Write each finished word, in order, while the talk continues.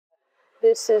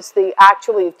This is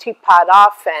actually the teapot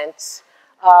offense,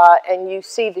 and you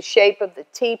see the shape of the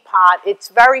teapot. It's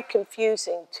very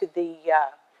confusing to the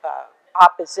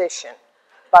opposition,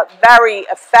 but very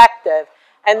effective.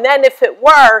 And then if it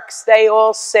works, they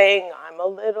all sing, "I'm a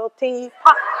little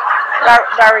teapot."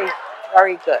 Very,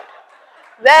 very good.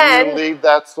 Then, do you lead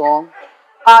that song?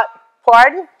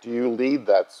 Pardon? Do you lead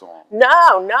that song?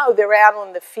 No, they're out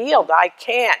on the field. I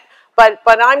can't. But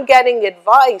I'm getting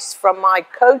advice from my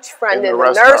coach friend in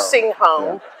the nursing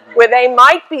home, where they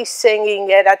might be singing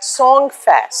it at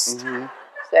Songfest.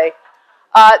 See?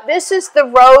 This is the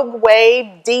Rogue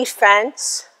Wave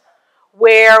defense,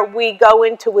 where we go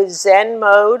into a Zen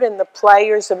mode and the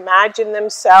players imagine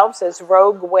themselves as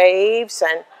rogue waves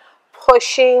and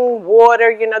pushing water.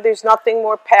 You know, there's nothing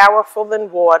more powerful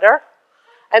than water.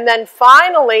 And then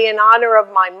finally, in honor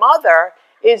of my mother,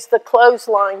 is the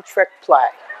clothesline trick play.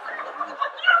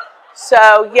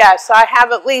 So yes, I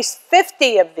have at least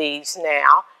 50 of these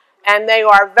now, and they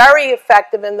are very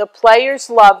effective, and the players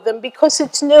love them because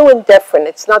it's new and different.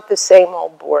 It's not the same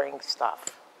old boring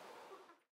stuff.